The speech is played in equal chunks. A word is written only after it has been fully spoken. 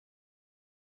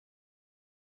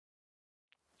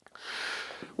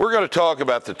We're going to talk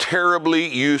about the terribly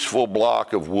useful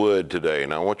block of wood today.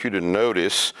 Now I want you to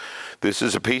notice this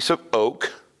is a piece of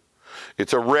oak.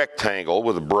 It's a rectangle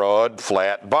with a broad,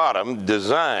 flat bottom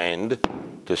designed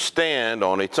to stand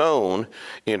on its own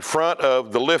in front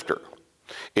of the lifter.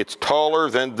 It's taller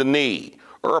than the knee,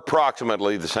 or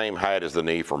approximately the same height as the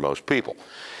knee for most people.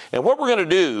 And what we're going to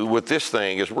do with this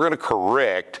thing is we're going to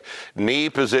correct knee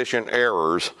position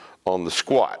errors on the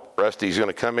squat. Rusty's going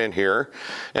to come in here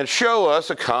and show us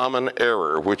a common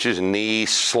error, which is knee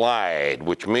slide,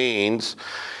 which means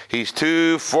he's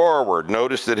too forward.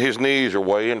 Notice that his knees are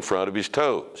way in front of his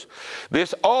toes.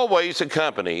 This always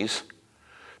accompanies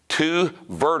too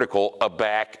vertical a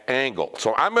back angle.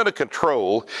 So I'm going to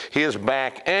control his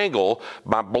back angle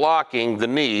by blocking the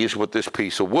knees with this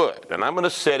piece of wood. And I'm going to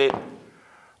set it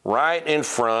right in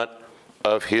front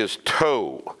of his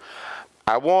toe.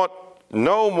 I want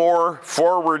no more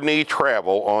forward knee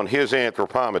travel on his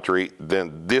anthropometry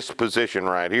than this position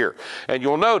right here. And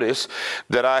you'll notice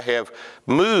that I have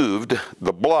moved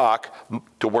the block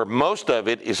to where most of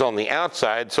it is on the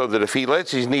outside so that if he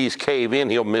lets his knees cave in,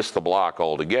 he'll miss the block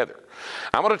altogether.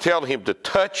 I'm going to tell him to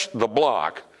touch the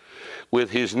block with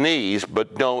his knees,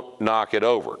 but don't knock it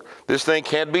over. This thing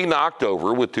can't be knocked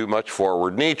over with too much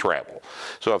forward knee travel.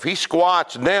 So if he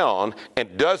squats down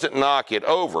and doesn't knock it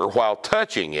over while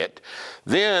touching it,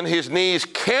 then his knees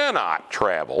cannot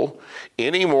travel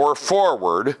any more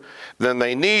forward than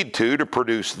they need to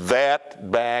produce that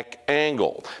back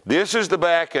angle. This is the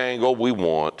back angle we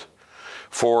want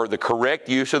for the correct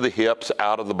use of the hips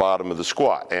out of the bottom of the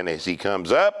squat. And as he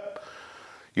comes up,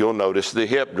 you'll notice the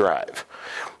hip drive.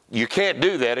 You can't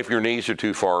do that if your knees are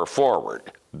too far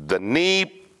forward. The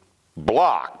knee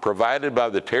block provided by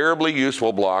the terribly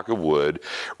useful block of wood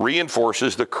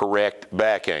reinforces the correct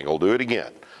back angle. Do it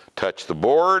again. Touch the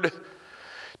board,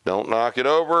 don't knock it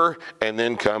over, and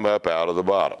then come up out of the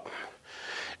bottom.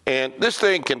 And this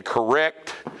thing can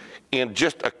correct in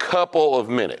just a couple of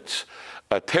minutes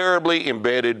a terribly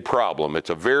embedded problem. It's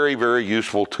a very, very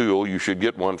useful tool. You should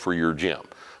get one for your gym.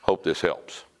 Hope this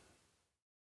helps.